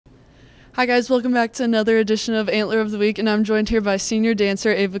Hi guys, welcome back to another edition of Antler of the Week, and I'm joined here by senior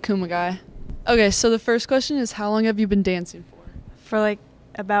dancer Ava Kumagai. Okay, so the first question is, how long have you been dancing for? For like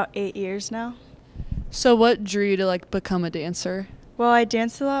about 8 years now. So what drew you to become a dancer? Well, I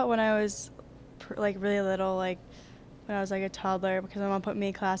danced a lot when I was really little, like when I was like a toddler, because my mom put me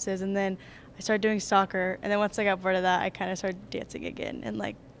in classes, and then I started doing soccer, and then once I got bored of that, I kind of started dancing again in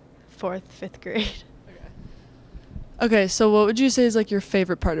like fourth, fifth grade. Okay, so what would you say is your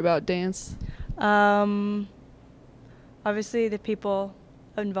favorite part about dance? Um, Obviously the people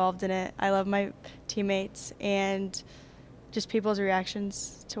involved in it. I love my teammates and just people's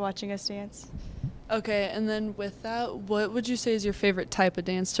reactions to watching us dance. Okay, and then with that, what would you say is your favorite type of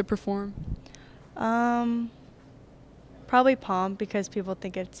dance to perform? Um, Probably palm because people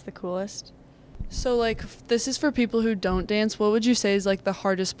think it's the coolest. So this is for people who don't dance. What would you say is the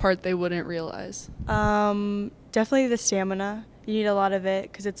hardest part they wouldn't realize? Definitely the stamina. You need a lot of it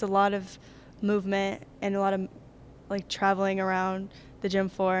because it's a lot of movement and a lot of traveling around the gym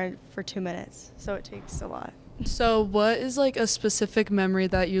floor for 2 minutes. So it takes a lot. So what is a specific memory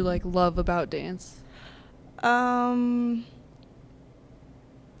that you love about dance?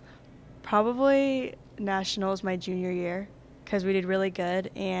 Probably nationals my junior year because we did really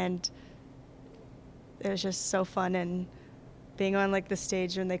good and it was just so fun, and being on the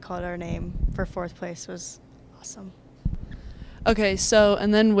stage when they called our name for fourth place was awesome. Okay, so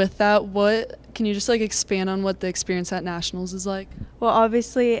and then with that, what can you just expand on what the experience at nationals is like? Well,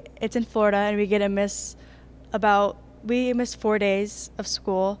 obviously it's in Florida and we miss 4 days of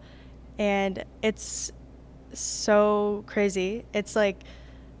school, and it's so crazy. It's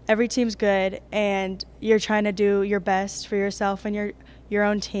every team's good and you're trying to do your best for yourself and your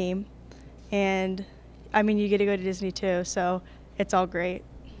own team, and I mean you get to go to Disney too, so it's all great.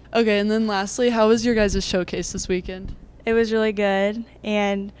 Okay, and then lastly, how was your guys' showcase this weekend? It was really good,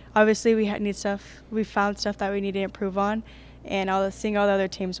 and obviously we found stuff that we need to improve on, and seeing all the other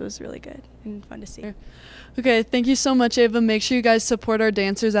teams was really good and fun to see. Okay, thank you so much, Ava. Make sure you guys support our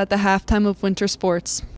dancers at the halftime of winter sports.